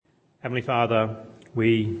Heavenly Father,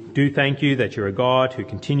 we do thank you that you're a God who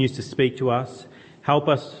continues to speak to us. Help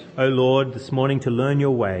us, O Lord, this morning to learn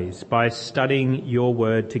your ways by studying your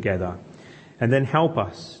word together. And then help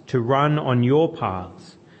us to run on your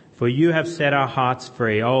paths, for you have set our hearts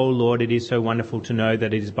free. Oh Lord, it is so wonderful to know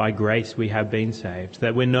that it is by grace we have been saved,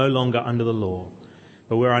 that we're no longer under the law,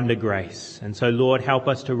 but we're under grace. And so, Lord, help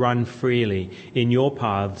us to run freely in your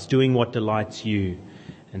paths, doing what delights you.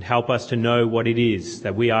 And help us to know what it is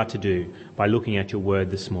that we are to do by looking at your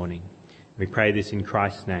word this morning. We pray this in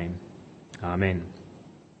Christ's name. Amen.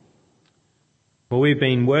 Well, we've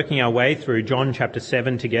been working our way through John chapter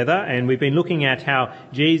 7 together, and we've been looking at how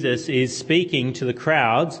Jesus is speaking to the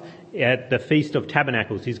crowds at the Feast of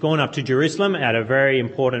Tabernacles. He's gone up to Jerusalem at a very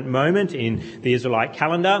important moment in the Israelite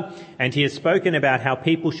calendar, and he has spoken about how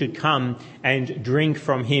people should come and drink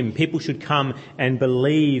from him. People should come and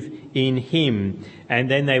believe in him, and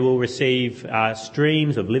then they will receive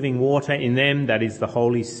streams of living water in them. That is the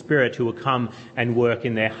Holy Spirit who will come and work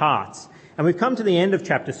in their hearts. And we've come to the end of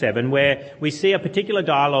chapter 7 where we see a particular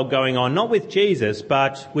dialogue going on, not with Jesus,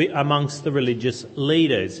 but amongst the religious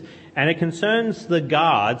leaders. And it concerns the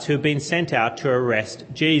guards who have been sent out to arrest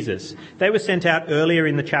Jesus. They were sent out earlier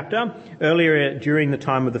in the chapter, earlier during the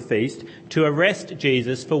time of the feast, to arrest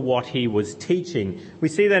Jesus for what he was teaching. We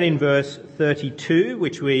see that in verse 32,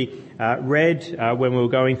 which we read when we were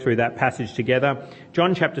going through that passage together.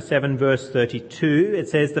 John chapter 7, verse 32, it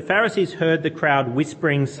says, "The Pharisees heard the crowd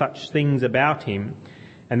whispering such things about him,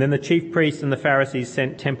 and then the chief priests and the Pharisees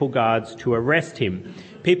sent temple guards to arrest him."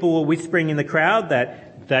 People were whispering in the crowd that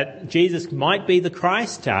Jesus might be the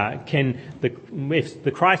Christ. If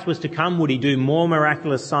the Christ was to come, would he do more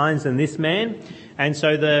miraculous signs than this man? And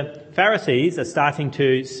so the Pharisees are starting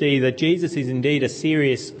to see that Jesus is indeed a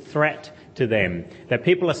serious threat to them, that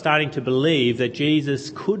people are starting to believe that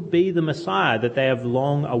Jesus could be the Messiah that they have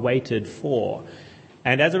long awaited for.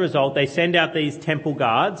 And as a result, they send out these temple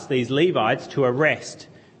guards, these Levites, to arrest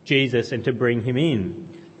Jesus and to bring him in.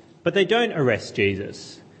 But they don't arrest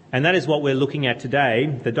Jesus. And that is what we're looking at today,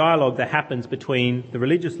 the dialogue that happens between the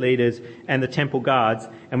religious leaders and the temple guards.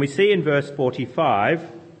 And we see in verse 45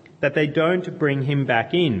 that they don't bring him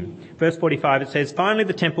back in. Verse 45, it says, "Finally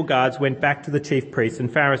the temple guards went back to the chief priests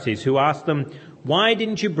and Pharisees, who asked them, 'Why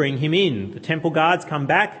didn't you bring him in?'" The temple guards come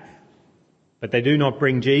back, but they do not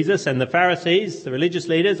bring Jesus. And the Pharisees, the religious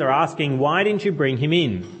leaders, are asking, "Why didn't you bring him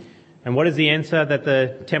in?" And what is the answer that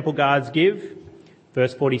the temple guards give?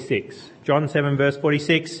 Verse 46. John 7 verse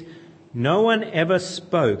 46. "No one ever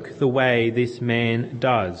spoke the way this man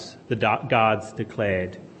does," the guards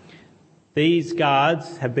declared. These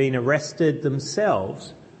guards have been arrested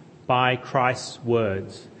themselves by Christ's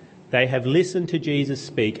words. They have listened to Jesus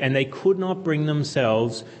speak, and they could not bring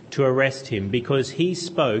themselves to arrest him because he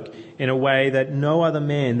spoke in a way that no other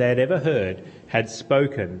man they had ever heard had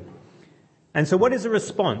spoken. And so what is the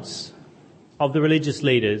response of the religious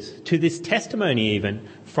leaders to this testimony even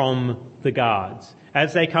from the guards?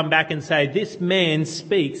 As they come back and say, "This man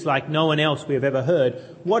speaks like no one else we have ever heard,"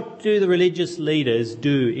 what do the religious leaders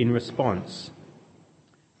do in response?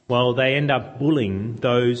 Well, they end up bullying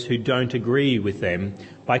those who don't agree with them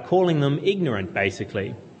by calling them ignorant,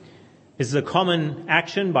 basically. This is a common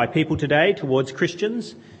action by people today towards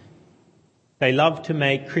Christians. They love to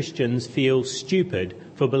make Christians feel stupid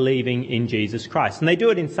for believing in Jesus Christ. And they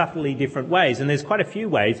do it in subtly different ways. And there's quite a few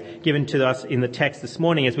ways given to us in the text this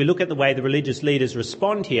morning. As we look at the way the religious leaders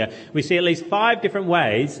respond here, we see at least 5 different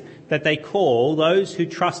ways that they call those who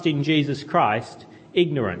trust in Jesus Christ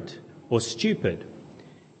ignorant or stupid.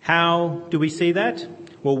 How do we see that?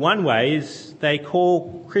 Well, one way is they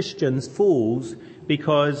call Christians fools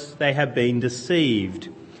because they have been deceived.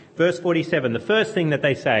 Verse 47, the first thing that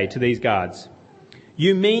they say to these guards,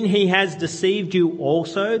 "You mean he has deceived you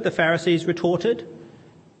also?" the Pharisees retorted.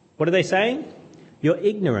 What are they saying? You're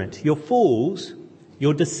ignorant, you're fools,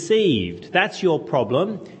 you're deceived. That's your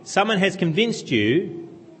problem. Someone has convinced you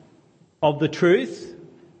of the truth,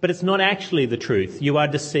 but it's not actually the truth. You are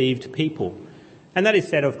deceived people. And that is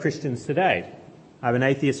said of Christians today. I have an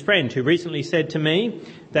atheist friend who recently said to me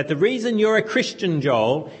that the reason you're a Christian,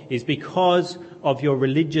 Joel, is because of your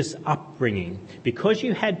religious upbringing. Because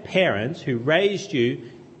you had parents who raised you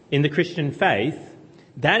in the Christian faith,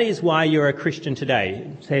 that is why you're a Christian today.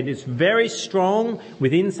 He said it's very strong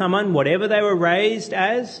within someone, whatever they were raised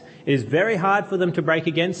as, it is very hard for them to break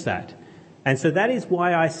against that. And so that is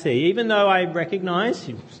why I see, even though I recognise,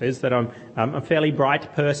 he says that I'm a fairly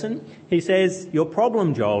bright person, he says, your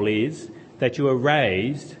problem, Joel, is that you were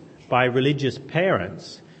raised by religious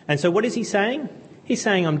parents. And so what is he saying? He's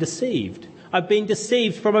saying I'm deceived. I've been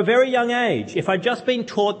deceived from a very young age. If I'd just been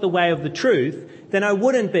taught the way of the truth, then I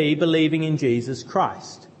wouldn't be believing in Jesus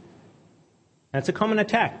Christ. That's a common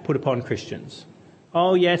attack put upon Christians.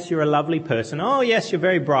 Oh, yes, you're a lovely person. Oh, yes, you're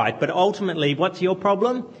very bright. But ultimately, what's your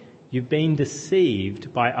problem? You've been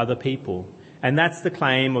deceived by other people. And that's the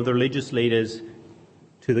claim of the religious leaders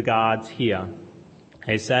to the guards here.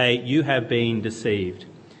 They say, you have been deceived.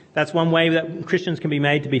 That's one way that Christians can be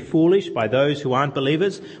made to be foolish by those who aren't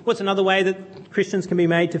believers. What's another way that Christians can be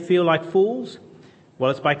made to feel like fools?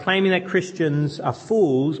 Well, it's by claiming that Christians are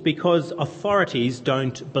fools because authorities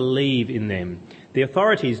don't believe in them. The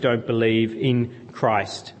authorities don't believe in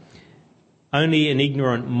Christ. Only an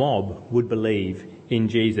ignorant mob would believe in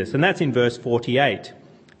Jesus. And that's in verse 48.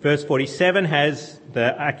 Verse 47 has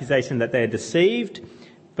the accusation that they're deceived.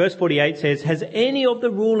 Verse 48 says, has any of the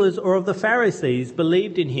rulers or of the Pharisees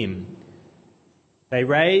believed in him? They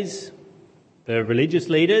raise the religious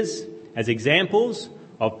leaders as examples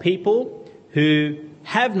of people who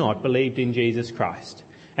have not believed in Jesus Christ.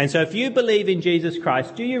 And so if you believe in Jesus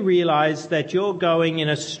Christ, do you realize that you're going in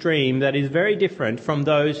a stream that is very different from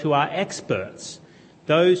those who are experts,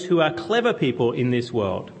 those who are clever people in this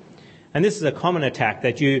world? And this is a common attack,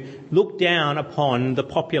 that you look down upon the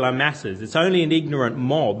popular masses. It's only an ignorant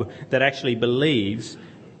mob that actually believes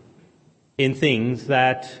in things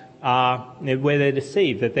that are where they're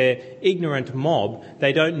deceived, that they're ignorant mob.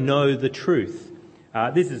 They don't know the truth.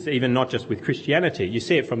 This is even not just with Christianity. You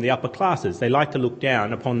see it from the upper classes. They like to look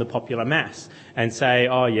down upon the popular mass and say,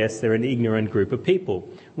 oh yes, they're an ignorant group of people.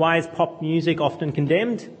 Why is pop music often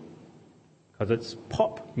condemned? Because it's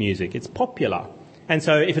pop music. It's popular. And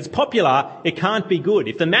so if it's popular, it can't be good.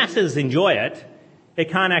 If the masses enjoy it, it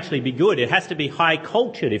can't actually be good. It has to be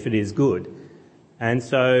high-cultured if it is good. And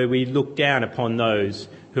so we look down upon those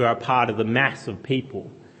who are part of the mass of people.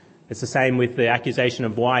 It's the same with the accusation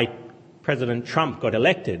of why President Trump got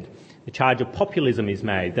elected. The charge of populism is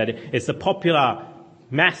made, that it's the popular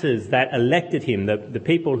masses that elected him, the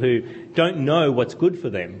people who don't know what's good for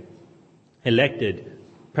them, elected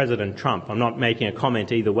President Trump. I'm not making a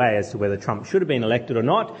comment either way as to whether Trump should have been elected or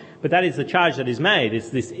not, but that is the charge that is made. It's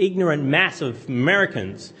this ignorant mass of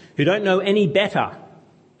Americans who don't know any better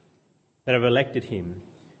that have elected him.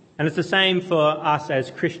 And it's the same for us as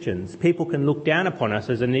Christians. People can look down upon us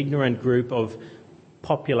as an ignorant group of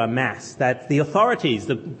popular mass, that the authorities,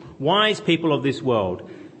 the wise people of this world,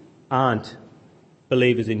 aren't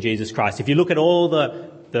believers in Jesus Christ. If you look at all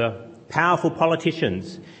the powerful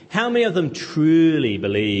politicians, how many of them truly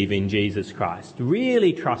believe in Jesus Christ,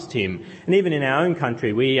 really trust him? And even in our own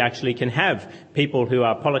country, we actually can have people who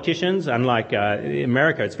are politicians. Unlike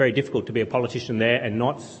America, it's very difficult to be a politician there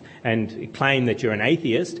and claim that you're an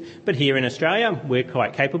atheist. But here in Australia, we're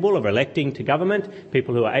quite capable of electing to government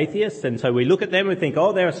people who are atheists. And so we look at them and think,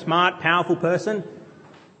 oh, they're a smart, powerful person.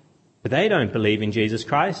 But they don't believe in Jesus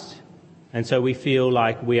Christ. And so we feel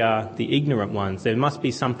like we are the ignorant ones. There must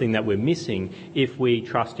be something that we're missing if we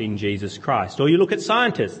trust in Jesus Christ. Or you look at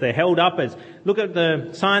scientists. They're held up as, look at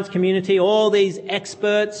the science community, all these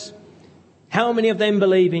experts. How many of them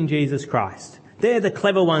believe in Jesus Christ? They're the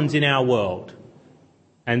clever ones in our world.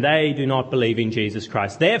 And they do not believe in Jesus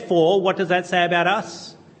Christ. Therefore, what does that say about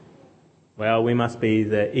us? Well, we must be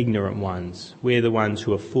the ignorant ones. We're the ones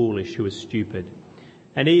who are foolish, who are stupid.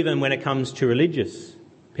 And even when it comes to religious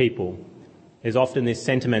people, there's often this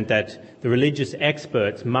sentiment that the religious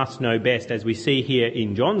experts must know best, as we see here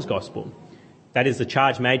in John's Gospel. That is the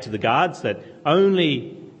charge made to the guards, that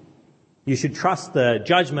only you should trust the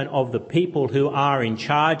judgment of the people who are in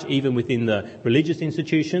charge, even within the religious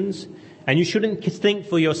institutions, and you shouldn't think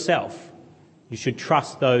for yourself. You should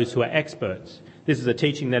trust those who are experts. This is a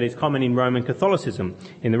teaching that is common in Roman Catholicism.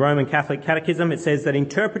 In the Roman Catholic Catechism, it says that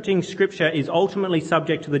interpreting Scripture is ultimately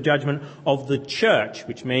subject to the judgment of the Church,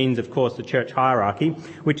 which means, of course, the church hierarchy,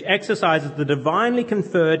 which exercises the divinely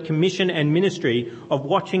conferred commission and ministry of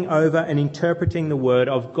watching over and interpreting the Word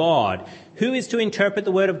of God. Who is to interpret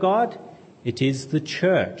the Word of God? It is the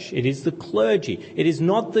church. It is the clergy. It is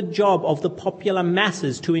not the job of the popular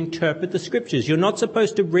masses to interpret the Scriptures. You're not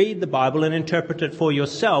supposed to read the Bible and interpret it for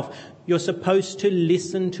yourself. You're supposed to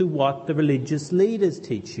listen to what the religious leaders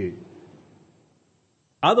teach you.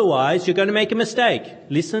 Otherwise, you're going to make a mistake.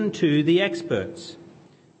 Listen to the experts.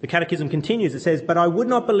 The Catechism continues. It says, "But I would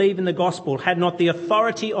not believe in the gospel had not the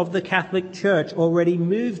authority of the Catholic Church already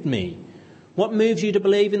moved me." What moves you to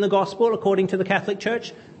believe in the gospel according to the Catholic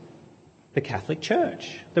Church? The Catholic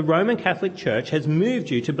Church. The Roman Catholic Church has moved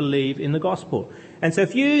you to believe in the gospel. And so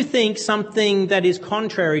if you think something that is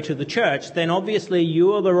contrary to the church, then obviously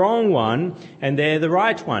you're the wrong one and they're the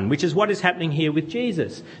right one, which is what is happening here with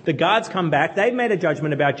Jesus. The guards come back, they've made a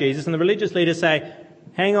judgment about Jesus, and the religious leaders say,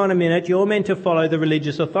 hang on a minute, you're meant to follow the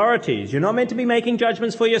religious authorities. You're not meant to be making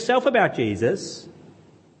judgments for yourself about Jesus.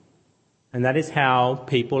 And that is how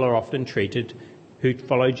people are often treated who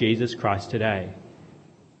follow Jesus Christ today.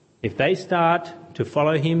 If they start to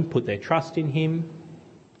follow him, put their trust in him,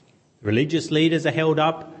 religious leaders are held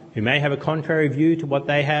up who may have a contrary view to what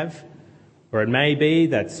they have, or it may be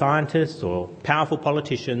that scientists or powerful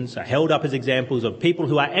politicians are held up as examples of people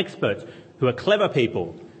who are experts, who are clever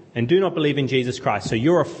people, and do not believe in Jesus Christ. So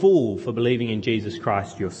you're a fool for believing in Jesus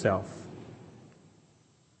Christ yourself.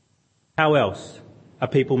 How else are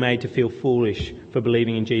people made to feel foolish for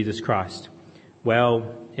believing in Jesus Christ?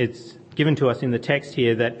 Well, it's given to us in the text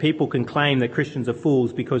here that people can claim that Christians are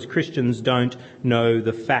fools because Christians don't know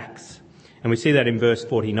the facts. And we see that in verse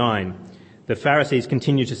 49. The Pharisees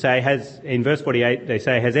continue to say, in verse 48, they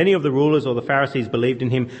say, has any of the rulers or the Pharisees believed in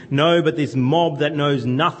him? No, but this mob that knows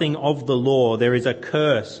nothing of the law, there is a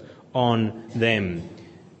curse on them.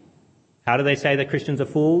 How do they say that Christians are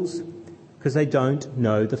fools? Because they don't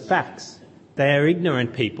know the facts. They are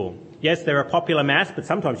ignorant people. Yes, they're a popular mass, but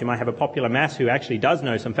sometimes you might have a popular mass who actually does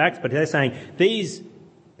know some facts, but they're saying these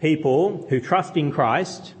people who trust in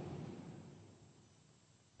Christ,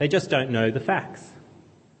 they just don't know the facts.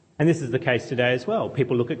 And this is the case today as well.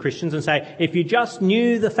 People look at Christians and say, if you just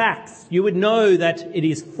knew the facts, you would know that it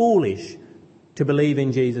is foolish to believe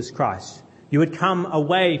in Jesus Christ. You would come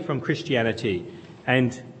away from Christianity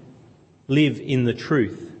and live in the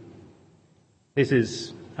truth. This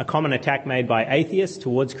is a common attack made by atheists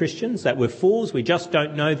towards Christians, that we're fools, we just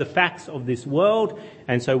don't know the facts of this world,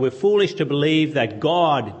 and so we're foolish to believe that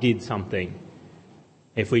God did something.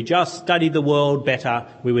 If we just studied the world better,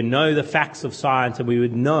 we would know the facts of science and we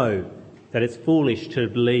would know that it's foolish to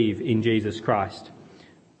believe in Jesus Christ.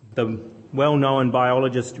 The well-known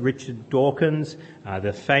biologist Richard Dawkins,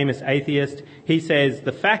 the famous atheist, he says,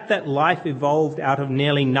 the fact that life evolved out of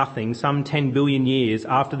nearly nothing some 10 billion years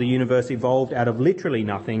after the universe evolved out of literally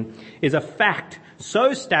nothing is a fact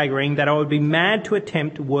so staggering that I would be mad to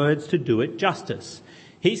attempt words to do it justice.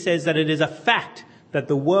 He says that it is a fact that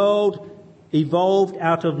the world evolved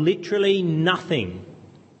out of literally nothing.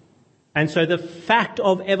 And so the fact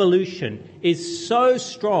of evolution is so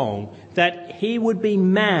strong that he would be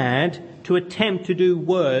mad to attempt to do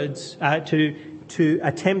words, to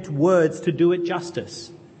attempt words to do it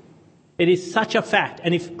justice. It is such a fact.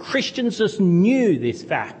 And if Christians just knew this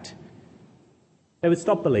fact, they would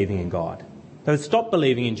stop believing in God. They would stop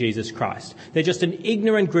believing in Jesus Christ. They're just an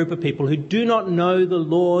ignorant group of people who do not know the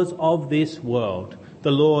laws of this world,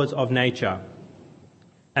 the laws of nature.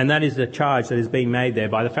 And that is the charge that is being made there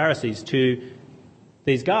by the Pharisees to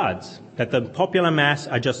these guards, that the popular mass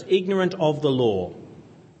are just ignorant of the law.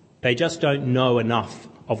 They just don't know enough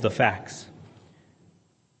of the facts.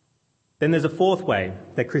 Then there's a fourth way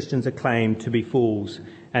that Christians are claimed to be fools,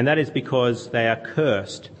 and that is because they are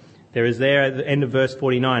cursed. There is there at the end of verse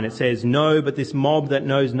 49, it says, no, but this mob that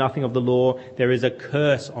knows nothing of the law, there is a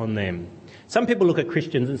curse on them. Some people look at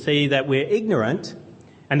Christians and see that we're ignorant,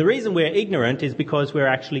 and the reason we're ignorant is because we're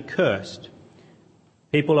actually cursed.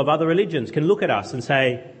 People of other religions can look at us and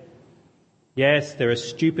say, yes, they're a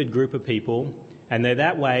stupid group of people, and they're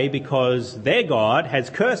that way because their God has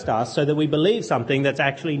cursed us so that we believe something that's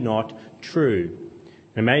actually not true.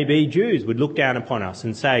 And maybe Jews would look down upon us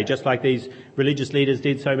and say, just like these religious leaders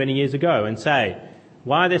did so many years ago, and say,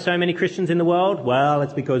 why are there so many Christians in the world? Well,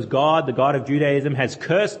 it's because God, the God of Judaism, has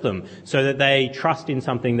cursed them so that they trust in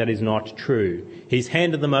something that is not true. He's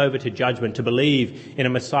handed them over to judgment to believe in a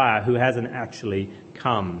Messiah who hasn't actually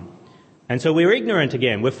come. And so we're ignorant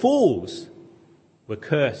again. We're fools. We're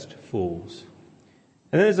cursed fools.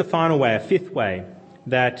 And then there's a final way, a fifth way,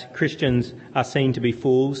 that Christians are seen to be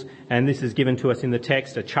fools. And this is given to us in the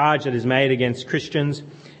text, a charge that is made against Christians.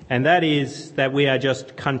 And that is that we are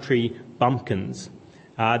just country bumpkins.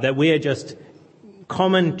 That we are just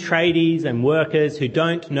common tradies and workers who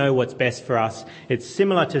don't know what's best for us. It's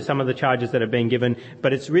similar to some of the charges that have been given,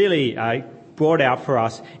 but it's really brought out for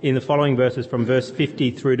us in the following verses from verse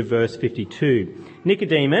 50 through to verse 52.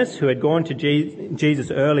 Nicodemus, who had gone to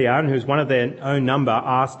Jesus earlier and who was one of their own number,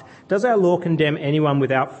 asked, does our law condemn anyone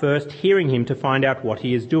without first hearing him to find out what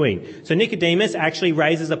he is doing? So Nicodemus actually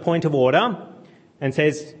raises a point of order and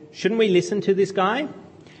says, shouldn't we listen to this guy?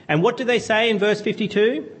 And what do they say in verse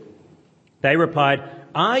 52? They replied,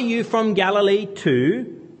 are you from Galilee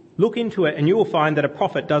too? Look into it and you will find that a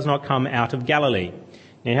prophet does not come out of Galilee.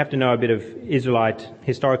 Now you have to know a bit of Israelite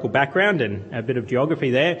historical background and a bit of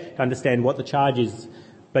geography there to understand what the charge is.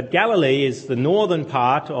 But Galilee is the northern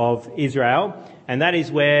part of Israel, and that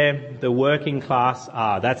is where the working class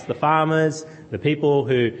are. That's the farmers, the people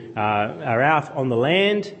who are out on the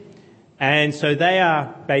land. And so they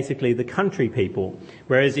are basically the country people.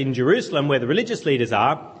 Whereas in Jerusalem, where the religious leaders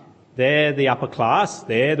are, they're the upper class.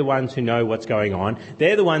 They're the ones who know what's going on.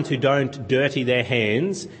 They're the ones who don't dirty their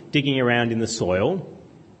hands digging around in the soil.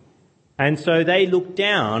 And so they look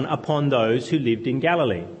down upon those who lived in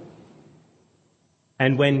Galilee.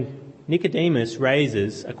 And when Nicodemus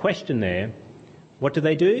raises a question there, what do?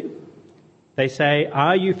 They say,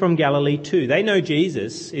 "Are you from Galilee too?" They know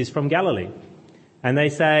Jesus is from Galilee. And they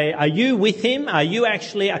say, "Are you with him? Are you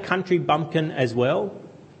actually a country bumpkin as well?"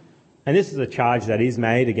 And this is a charge that is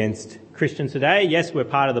made against Christians today. Yes, we're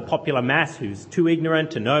part of the popular mass who's too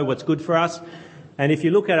ignorant to know what's good for us. And if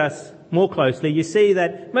you look at us more closely, you see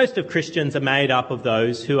that most of Christians are made up of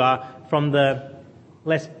those who are from the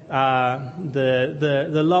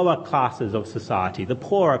lower classes of society, the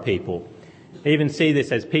poorer people. I even see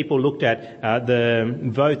this as people looked at the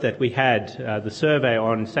vote that we had, the survey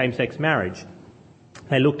on same-sex marriage.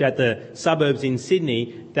 They looked at the suburbs in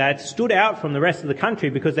Sydney that stood out from the rest of the country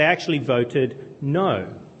because they actually voted no.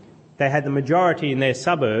 They had the majority in their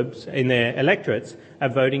suburbs, in their electorates,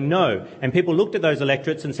 of voting no. And people looked at those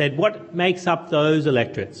electorates and said, what makes up those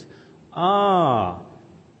electorates?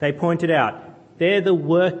 They pointed out, they're the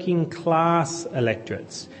working class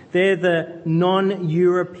electorates. They're the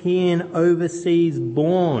non-European overseas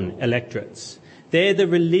born electorates. They're the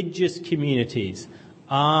religious communities.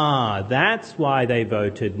 That's why they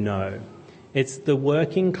voted no. It's the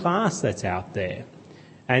working class that's out there.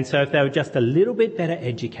 And so if they were just a little bit better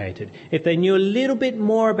educated, if they knew a little bit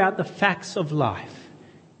more about the facts of life,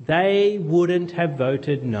 they wouldn't have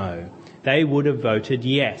voted no. They would have voted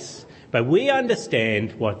yes. But we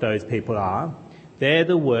understand what those people are. They're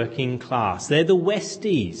the working class. They're the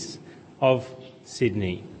Westies of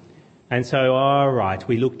Sydney. And so, all right,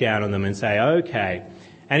 we look down on them and say, okay.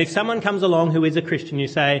 And if someone comes along who is a Christian, you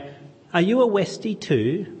say, are you a Westie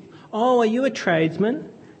too? Oh, are you a tradesman?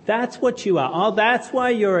 That's what you are. Oh, that's why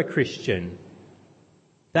you're a Christian.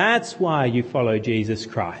 That's why you follow Jesus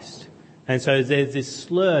Christ. And so there's this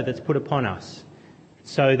slur that's put upon us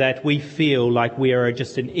so that we feel like we are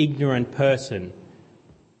just an ignorant person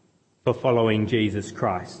for following Jesus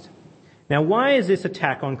Christ. Now, why is this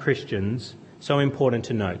attack on Christians so important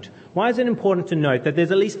to note? Why is it important to note that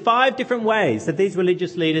there's at least 5 different ways that these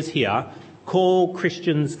religious leaders here call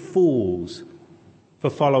Christians fools for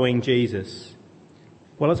following Jesus?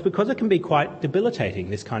 Well, it's because it can be quite debilitating,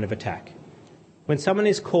 this kind of attack. When someone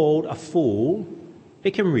is called a fool,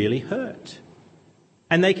 it can really hurt.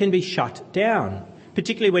 And they can be shut down,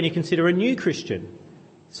 particularly when you consider a new Christian.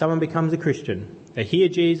 Someone becomes a Christian. They hear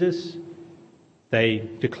Jesus. They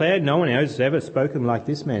declare, no one else has ever spoken like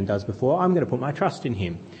this man does before. I'm going to put my trust in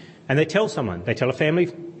him. And they tell someone. They tell a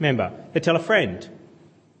family member. They tell a friend.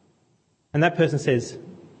 And that person says,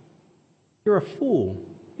 you're a fool.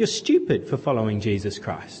 You're stupid for following Jesus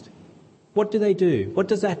Christ. What do they do? What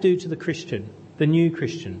does that do to the Christian, the new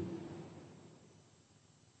Christian?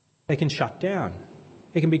 They can shut down.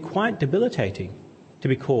 It can be quite debilitating to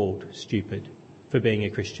be called stupid for being a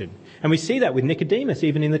Christian. And we see that with Nicodemus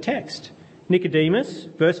even in the text. Nicodemus,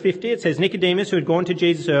 verse 50, it says, Nicodemus, who had gone to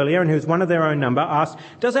Jesus earlier and who was one of their own number, asked,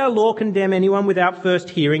 does our law condemn anyone without first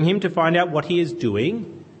hearing him to find out what he is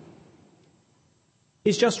doing?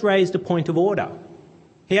 He's just raised a point of order.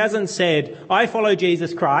 He hasn't said, I follow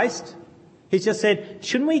Jesus Christ. He's just said,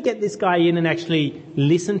 shouldn't we get this guy in and actually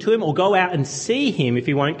listen to him or go out and see him if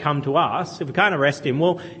he won't come to us? If we can't arrest him,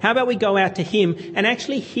 well, how about we go out to him and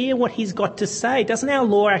actually hear what he's got to say? Doesn't our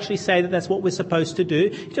law actually say that that's what we're supposed to do?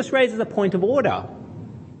 He just raises a point of order.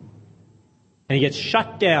 And he gets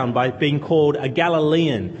shut down by being called a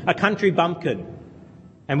Galilean, a country bumpkin.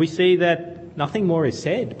 And we see that nothing more is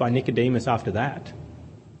said by Nicodemus after that.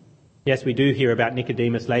 Yes, we do hear about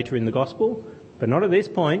Nicodemus later in the gospel, but not at this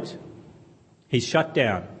point. He's shut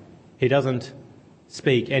down. He doesn't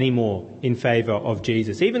speak anymore in favour of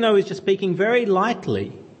Jesus. Even though he's just speaking very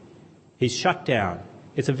lightly, he's shut down.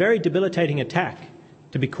 It's a very debilitating attack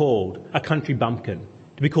to be called a country bumpkin,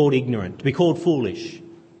 to be called ignorant, to be called foolish.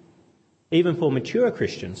 Even for mature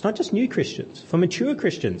Christians, not just new Christians, for mature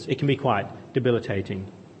Christians, it can be quite debilitating.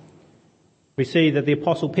 We see that the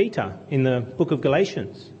Apostle Peter in the book of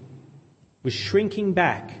Galatians was shrinking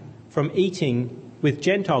back from eating with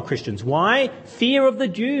Gentile Christians. Why? Fear of the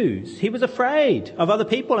Jews. He was afraid of other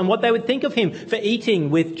people and what they would think of him for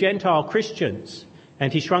eating with Gentile Christians.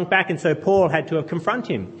 And he shrunk back, and so Paul had to confront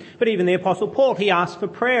him. But even the Apostle Paul, he asked for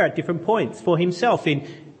prayer at different points for himself in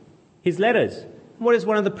his letters. What is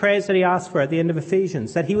one of the prayers that he asked for at the end of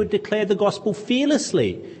Ephesians? That he would declare the gospel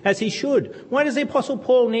fearlessly, as he should. Why does the Apostle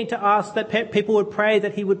Paul need to ask that people would pray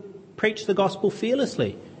that he would preach the gospel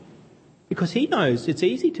fearlessly? because he knows it's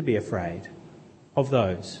easy to be afraid of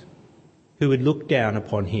those who would look down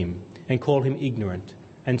upon him and call him ignorant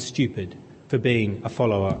and stupid for being a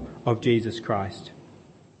follower of Jesus Christ.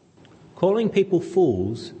 Calling people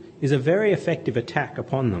fools is a very effective attack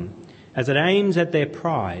upon them, as it aims at their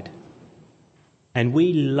pride. And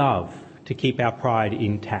we love to keep our pride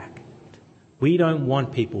intact. We don't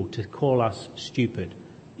want people to call us stupid,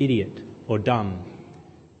 idiot, or dumb.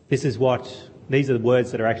 These are the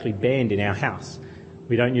words that are actually banned in our house.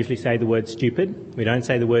 We don't usually say the word stupid, we don't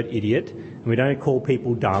say the word idiot, and we don't call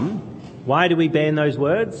people dumb. Why do we ban those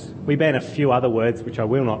words? We ban a few other words, which I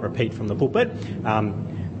will not repeat from the pulpit.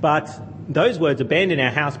 But those words are banned in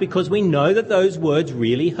our house because we know that those words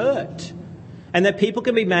really hurt. And that people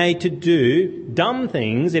can be made to do dumb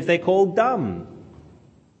things if they're called dumb.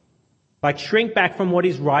 Like shrink back from what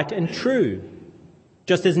is right and true.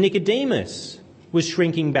 Just as Nicodemus was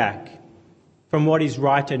shrinking back from what is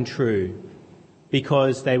right and true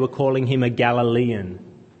because they were calling him a Galilean.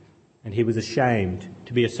 And he was ashamed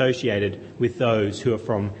to be associated with those who are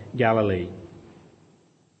from Galilee.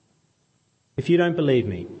 If you don't believe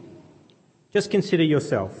me, just consider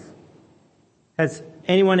yourself. Has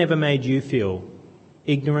anyone ever made you feel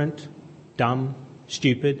ignorant, dumb,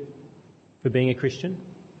 stupid for being a Christian?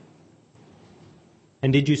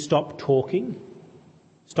 And did you stop talking?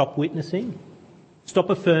 Stop witnessing? Stop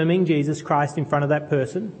affirming Jesus Christ in front of that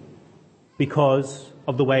person because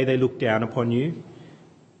of the way they looked down upon you?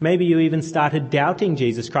 Maybe you even started doubting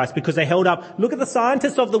Jesus Christ because they held up, look at the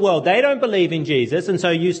scientists of the world, they don't believe in Jesus, and so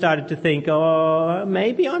you started to think, oh,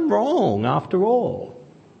 maybe I'm wrong after all.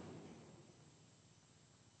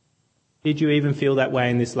 Did you even feel that way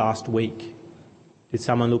in this last week? Did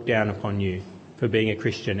someone look down upon you for being a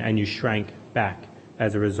Christian and you shrank back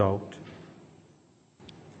as a result?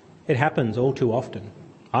 It happens all too often.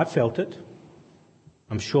 I've felt it.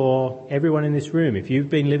 I'm sure everyone in this room, if you've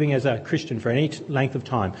been living as a Christian for any length of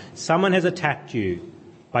time, someone has attacked you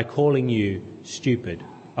by calling you stupid,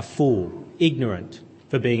 a fool, ignorant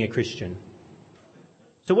for being a Christian.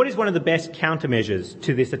 So what is one of the best countermeasures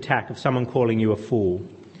to this attack of someone calling you a fool?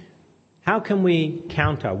 How can we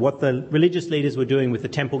counter what the religious leaders were doing with the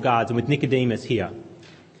temple guards and with Nicodemus here?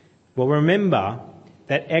 Well, remember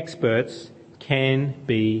that experts can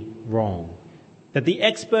be wrong. That the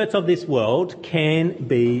experts of this world can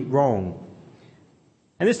be wrong.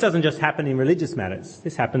 And this doesn't just happen in religious matters.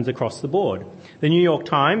 This happens across the board. The New York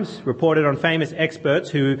Times reported on famous experts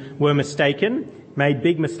who were mistaken, made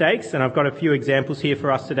big mistakes, and I've got a few examples here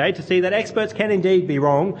for us today to see that experts can indeed be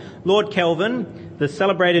wrong. Lord Kelvin, the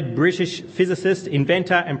celebrated British physicist,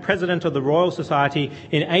 inventor and president of the Royal Society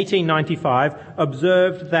in 1895,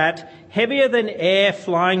 observed that heavier than air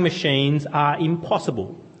flying machines are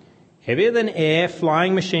impossible. Heavier than air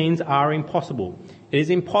flying machines are impossible. It is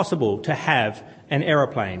impossible to have an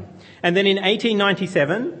aeroplane. And then in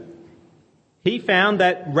 1897, he found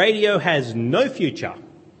that radio has no future.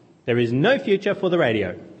 There is no future for the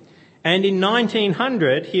radio. And in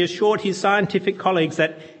 1900, he assured his scientific colleagues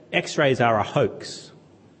that X-rays are a hoax.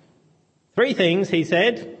 3 things, he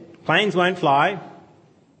said: planes won't fly,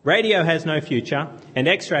 radio has no future, and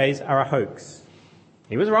X-rays are a hoax.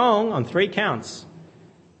 He was wrong on 3 counts.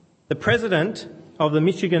 The president of the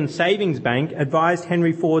Michigan Savings Bank advised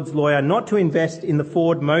Henry Ford's lawyer not to invest in the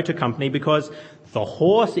Ford Motor Company because the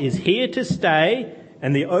horse is here to stay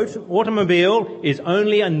and the automobile is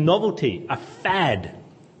only a novelty, a fad.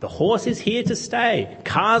 The horse is here to stay.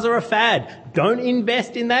 Cars are a fad. Don't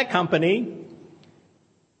invest in that company.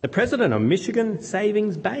 The president of Michigan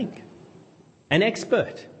Savings Bank, an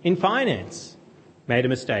expert in finance, made a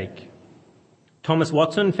mistake. Thomas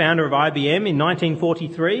Watson, founder of IBM in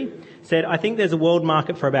 1943, said, I think there's a world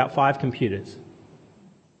market for about 5 computers.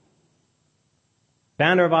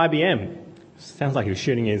 Founder of IBM. Sounds like he was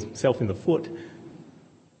shooting himself in the foot.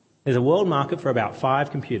 There's a world market for about 5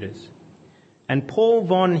 computers. And Paul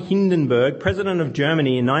von Hindenburg, president of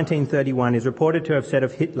Germany in 1931, is reported to have said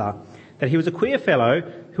of Hitler that he was a queer fellow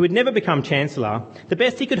who would never become chancellor. The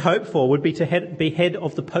best he could hope for would be to be head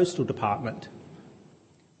of the postal department.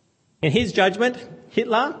 In his judgment,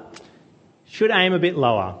 Hitler should aim a bit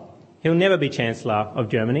lower. He'll never be Chancellor of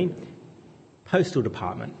Germany. Postal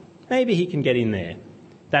Department. Maybe he can get in there.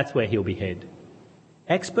 That's where he'll be head.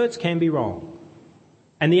 Experts can be wrong.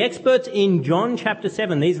 And the experts in John chapter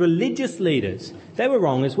 7, these religious leaders, they were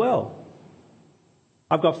wrong as well.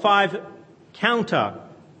 I've got 5 counter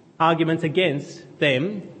arguments against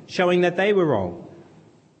them showing that they were wrong.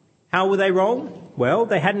 How were they wrong? Well,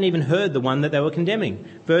 they hadn't even heard the one that they were condemning.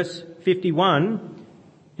 Verse 51,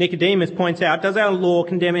 Nicodemus points out, does our law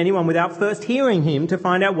condemn anyone without first hearing him to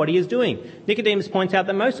find out what he is doing? Nicodemus points out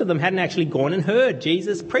that most of them hadn't actually gone and heard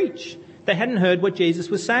Jesus preach. They hadn't heard what Jesus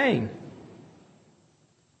was saying.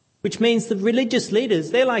 Which means the religious leaders,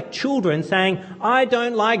 they're like children saying, I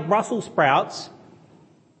don't like Brussels sprouts,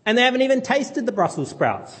 and they haven't even tasted the Brussels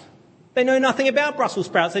sprouts. They know nothing about Brussels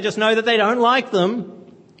sprouts. They just know that they don't like them.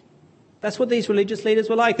 That's what these religious leaders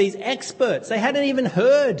were like, these experts. They hadn't even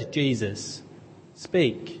heard Jesus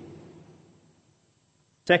speak.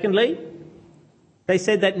 Secondly, they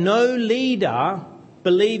said that no leader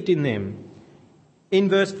believed in them. In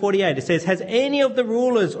verse 48, it says, has any of the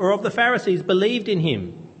rulers or of the Pharisees believed in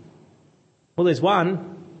him? Well, there's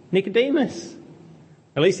one, Nicodemus.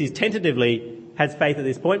 At least he's tentatively has faith at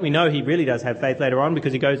this point. We know he really does have faith later on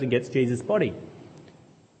because he goes and gets Jesus' body.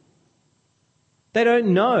 They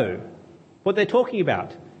don't know what they're talking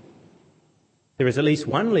about. There is at least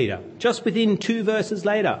one leader, just within 2 verses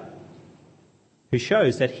later, who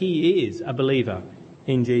shows that he is a believer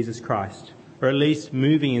in Jesus Christ, or at least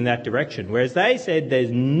moving in that direction. Whereas they said there's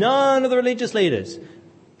none of the religious leaders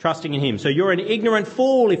trusting in him. So you're an ignorant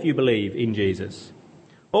fool if you believe in Jesus.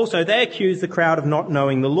 Also, they accuse the crowd of not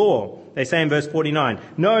knowing the law. They say in verse 49,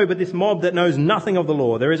 no, but this mob that knows nothing of the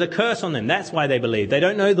law, there is a curse on them. That's why they believe. They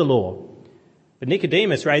don't know the law. But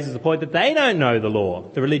Nicodemus raises the point that they don't know the law,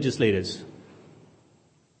 the religious leaders.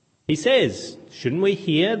 He says, shouldn't we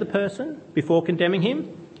hear the person before condemning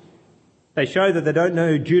him? They show that they don't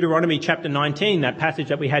know Deuteronomy chapter 19, that passage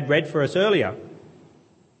that we had read for us earlier.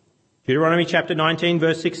 Deuteronomy chapter 19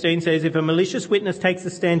 verse 16 says, if a malicious witness takes a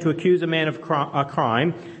stand to accuse a man of a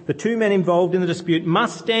crime, the 2 men involved in the dispute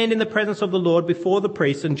must stand in the presence of the Lord before the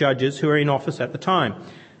priests and judges who are in office at the time.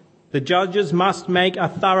 The judges must make a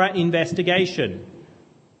thorough investigation.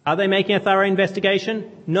 Are they making a thorough investigation?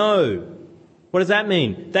 No. What does that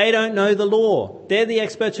mean? They don't know the law. They're the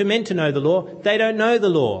experts who are meant to know the law. They don't know the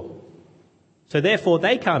law. So therefore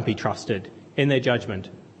they can't be trusted in their judgment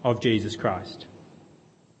of Jesus Christ.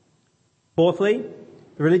 Fourthly,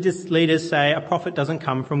 the religious leaders say a prophet doesn't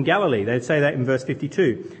come from Galilee. They say that in verse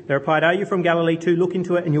 52. They replied, are you from Galilee too? Look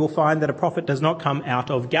into it and you will find that a prophet does not come out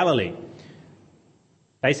of Galilee.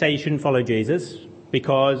 They say you shouldn't follow Jesus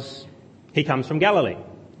because he comes from Galilee.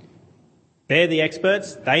 They're the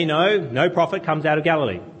experts. They know no prophet comes out of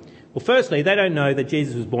Galilee. Well, firstly, they don't know that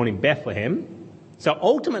Jesus was born in Bethlehem. So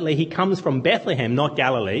ultimately he comes from Bethlehem, not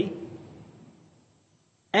Galilee.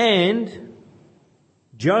 And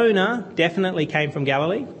Jonah definitely came from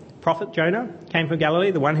Galilee. Prophet Jonah came from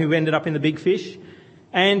Galilee, the one who ended up in the big fish.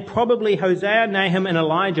 And probably Hosea, Nahum and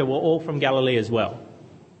Elijah were all from Galilee as well.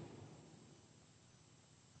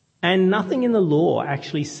 And nothing in the law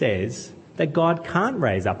actually says that God can't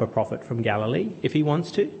raise up a prophet from Galilee if he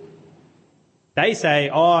wants to. They say,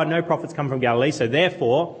 oh, no prophets come from Galilee, so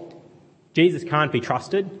therefore Jesus can't be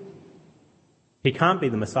trusted. He can't be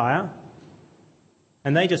the Messiah.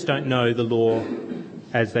 And they just don't know the law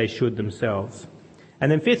as they should themselves.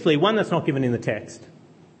 And then fifthly, one that's not given in the text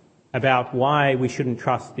about why we shouldn't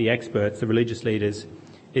trust the experts, the religious leaders,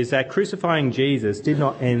 is that crucifying Jesus did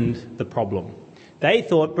not end the problem. They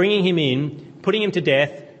thought bringing him in, putting him to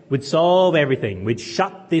death, would solve everything. We'd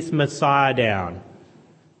shut this Messiah down.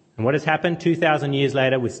 And what has happened 2,000 years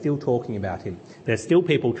later, we're still talking about him. There's still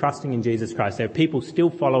people trusting in Jesus Christ. There are people still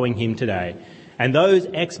following him today. And those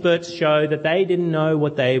experts show that they didn't know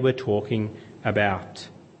what they were talking about.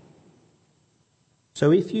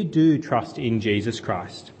 So if you do trust in Jesus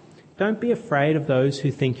Christ, don't be afraid of those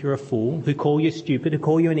who think you're a fool, who call you stupid, who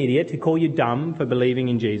call you an idiot, who call you dumb for believing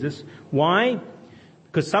in Jesus. Why?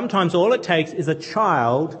 Because sometimes all it takes is a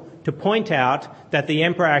child to point out that the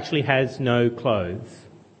emperor actually has no clothes.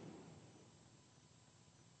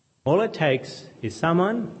 All it takes is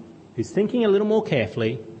someone who's thinking a little more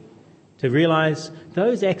carefully to realise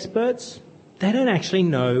those experts, they don't actually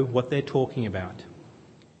know what they're talking about.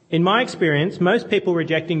 In my experience, most people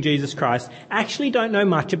rejecting Jesus Christ actually don't know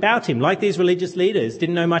much about him. Like these religious leaders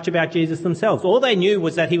didn't know much about Jesus themselves. All they knew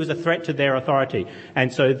was that he was a threat to their authority.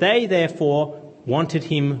 And so they therefore wanted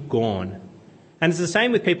him gone. And it's the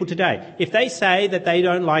same with people today. If they say that they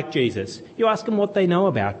don't like Jesus, you ask them what they know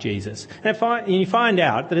about Jesus. And you find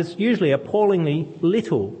out that it's usually appallingly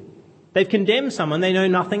little. They've condemned someone they know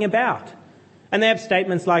nothing about. And they have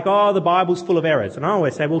statements like, oh, the Bible's full of errors. And I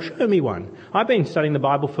always say, well, show me one. I've been studying the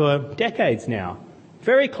Bible for decades now,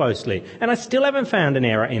 very closely, and I still haven't found an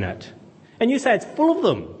error in it. And you say it's full of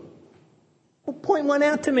them. Well, point one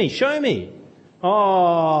out to me. Show me. Oh,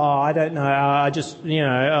 I don't know. I've just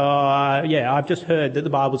heard that the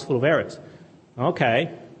Bible's full of errors.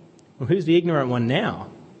 Okay. Well, who's the ignorant one now?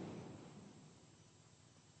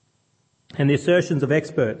 And the assertions of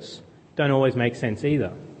experts don't always make sense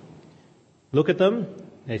either. Look at them.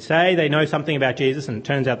 They say they know something about Jesus, and it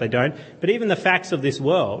turns out they don't. But even the facts of this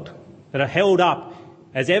world that are held up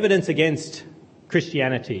as evidence against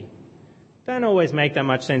Christianity don't always make that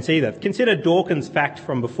much sense either. Consider Dawkins' fact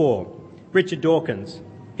from before. Richard Dawkins.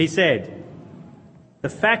 He said, the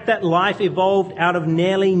fact that life evolved out of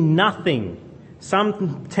nearly nothing,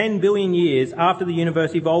 some 10 billion years after the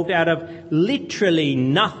universe evolved out of literally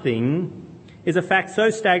nothing, is a fact so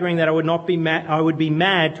staggering that I would be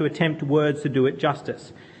mad to attempt words to do it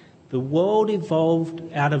justice. The world evolved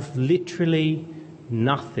out of literally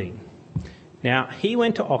nothing. Now, he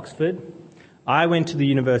went to Oxford. I went to the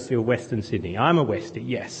University of Western Sydney. I'm a Westie,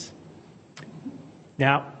 yes.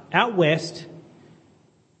 Now, out west,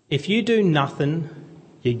 if you do nothing,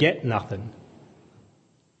 you get nothing.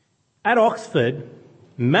 At Oxford,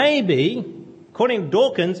 maybe, according to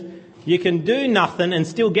Dawkins, you can do nothing and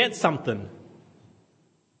still get something.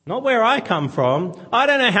 Not where I come from. I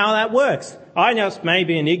don't know how that works. I just may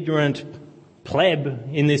be an ignorant pleb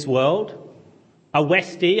in this world, a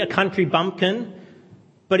Westie, a country bumpkin.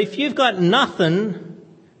 But if you've got nothing,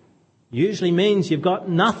 usually means you've got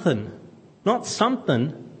nothing, not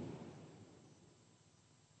something.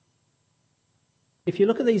 If you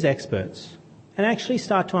look at these experts and actually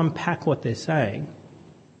start to unpack what they're saying,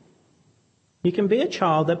 you can be a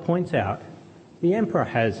child that points out the emperor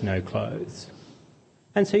has no clothes.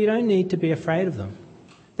 And so you don't need to be afraid of them.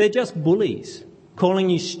 They're just bullies, calling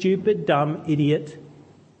you stupid, dumb, idiot,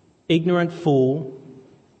 ignorant fool,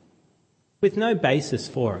 with no basis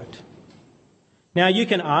for it. Now, you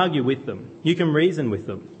can argue with them. You can reason with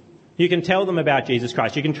them. You can tell them about Jesus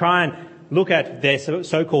Christ. You can try and look at their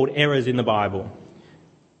so-called errors in the Bible.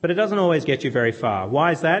 But it doesn't always get you very far.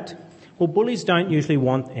 Why is that? Well, bullies don't usually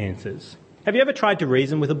want answers. Have you ever tried to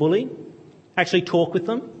reason with a bully? Actually talk with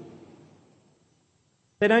them?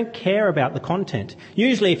 They don't care about the content.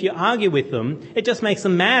 Usually if you argue with them, it just makes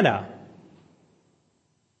them madder.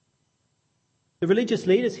 The religious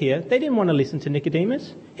leaders here, they didn't want to listen to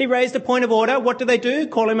Nicodemus. He raised a point of order. What do?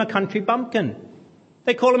 Call him a country bumpkin.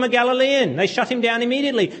 They call him a Galilean. They shut him down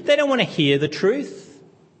immediately. They don't want to hear the truth.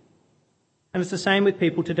 And it's the same with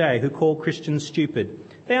people today who call Christians stupid.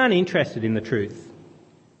 They aren't interested in the truth.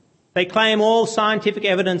 They claim all scientific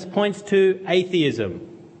evidence points to atheism.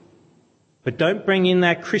 But don't bring in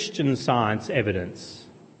that Christian science evidence.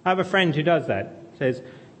 I have a friend who does that. Says,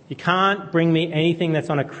 you can't bring me anything that's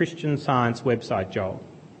on a Christian science website, Joel.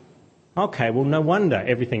 Okay, well, no wonder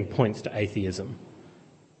everything points to atheism.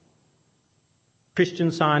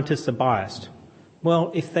 Christian scientists are biased.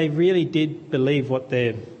 Well, if they really did believe what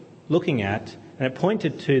they're looking at, and it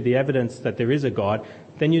pointed to the evidence that there is a God,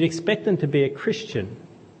 then you'd expect them to be a Christian.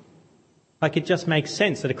 Like it just makes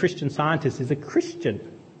sense that a Christian scientist is a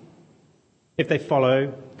Christian if they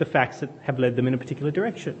follow the facts that have led them in a particular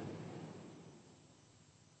direction.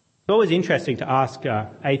 It's always interesting to ask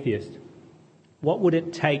atheists, what would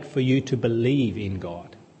it take for you to believe in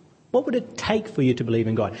God? What would it take for you to believe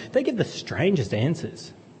in God? They give the strangest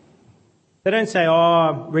answers. They don't say,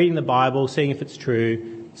 reading the Bible, seeing if it's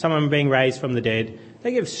true, someone being raised from the dead.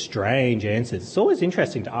 They give strange answers. It's always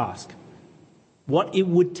interesting to ask what it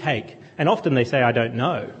would take. And often they say, I don't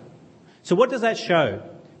know. So what does that show?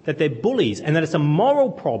 That they're bullies and that it's a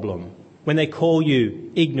moral problem when they call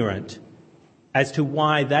you ignorant as to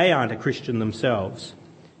why they aren't a Christian themselves.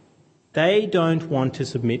 They don't want to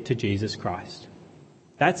submit to Jesus Christ.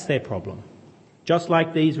 That's their problem. Just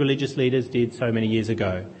like these religious leaders did so many years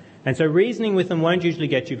ago. And so reasoning with them won't usually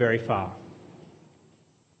get you very far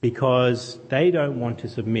because they don't want to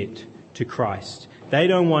submit to Christ. They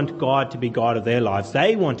don't want God to be God of their lives.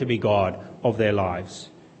 They want to be God of their lives.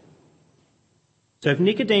 So if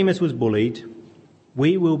Nicodemus was bullied,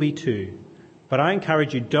 we will be too. But I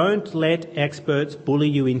encourage you, don't let experts bully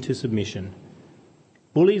you into submission.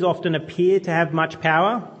 Bullies often appear to have much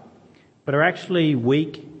power, but are actually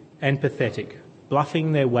weak and pathetic,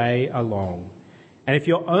 bluffing their way along. And if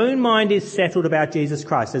your own mind is settled about Jesus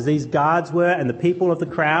Christ, as these guards were and the people of the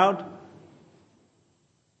crowd,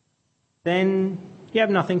 then you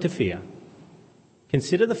have nothing to fear.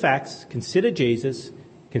 Consider the facts, consider Jesus,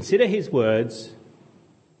 consider his words,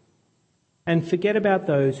 and forget about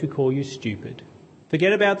those who call you stupid.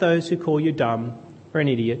 Forget about those who call you dumb or an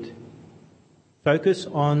idiot. Focus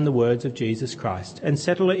on the words of Jesus Christ and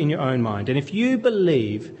settle it in your own mind. And if you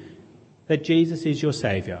believe that Jesus is your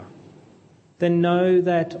Saviour, then know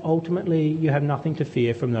that ultimately you have nothing to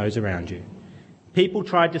fear from those around you. People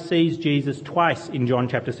tried to seize Jesus twice in John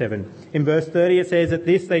chapter 7. In verse 30 it says, at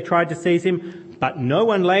this they tried to seize him, but no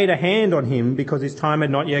one laid a hand on him because his time had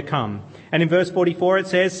not yet come. And in verse 44 it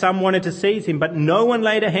says, some wanted to seize him, but no one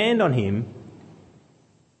laid a hand on him.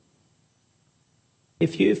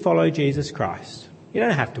 If you follow Jesus Christ, you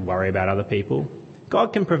don't have to worry about other people.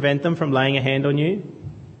 God can prevent them from laying a hand on you.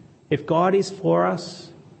 If God is for us,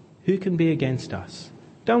 who can be against us?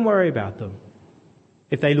 Don't worry about them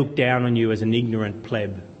if they look down on you as an ignorant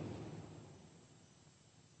pleb.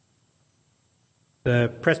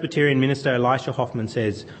 The Presbyterian minister Elisha Hoffman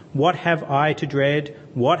says, what have I to dread?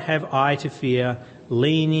 What have I to fear?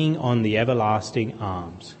 Leaning on the everlasting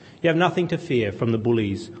arms. You have nothing to fear from the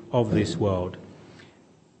bullies of this world.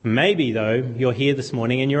 Maybe, though, you're here this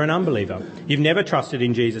morning and you're an unbeliever. You've never trusted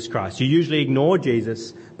in Jesus Christ. You usually ignore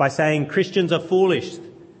Jesus by saying Christians are foolish.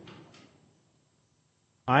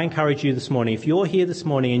 I encourage you this morning, if you're here this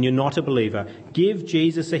morning and you're not a believer, give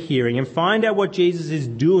Jesus a hearing and find out what Jesus is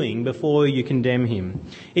doing before you condemn him.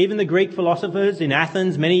 Even the Greek philosophers in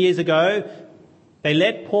Athens many years ago, they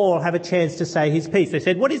let Paul have a chance to say his piece. They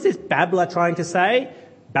said, what is this babbler trying to say?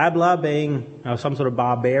 Babbler being some sort of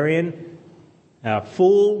barbarian,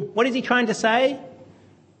 fool. What is he trying to say?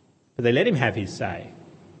 But they let him have his say.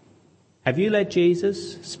 Have you let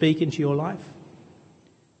Jesus speak into your life?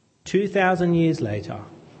 2,000 years later,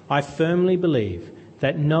 I firmly believe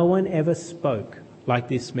that no one ever spoke like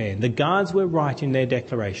this man. The guards were right in their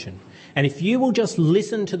declaration. And if you will just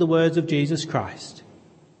listen to the words of Jesus Christ,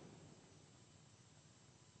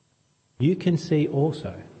 you can see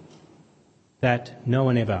also that no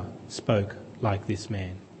one ever spoke like this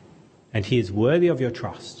man. And he is worthy of your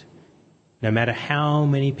trust, no matter how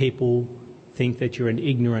many people think that you're an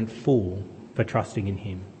ignorant fool for trusting in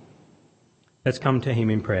him. Let's come to him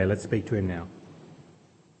in prayer. Let's speak to him now.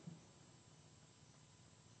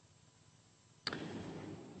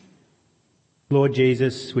 Lord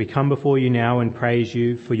Jesus, we come before you now and praise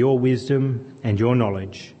you for your wisdom and your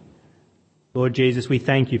knowledge. Lord Jesus, we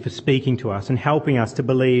thank you for speaking to us and helping us to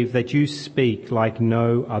believe that you speak like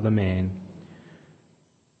no other man.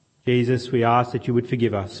 Jesus, we ask that you would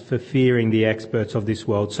forgive us for fearing the experts of this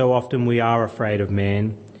world. So often we are afraid of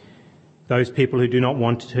man. Those people who do not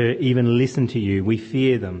want to even listen to you, we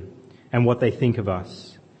fear them and what they think of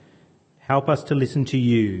us. Help us to listen to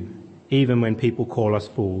you, even when people call us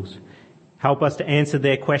fools. Help us to answer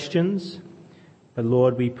their questions. But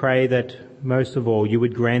Lord, we pray that most of all, you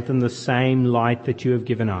would grant them the same light that you have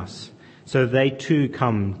given us, so that they too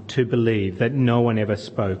come to believe that no one ever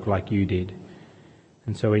spoke like you did.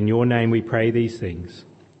 And so in your name we pray these things.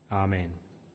 Amen.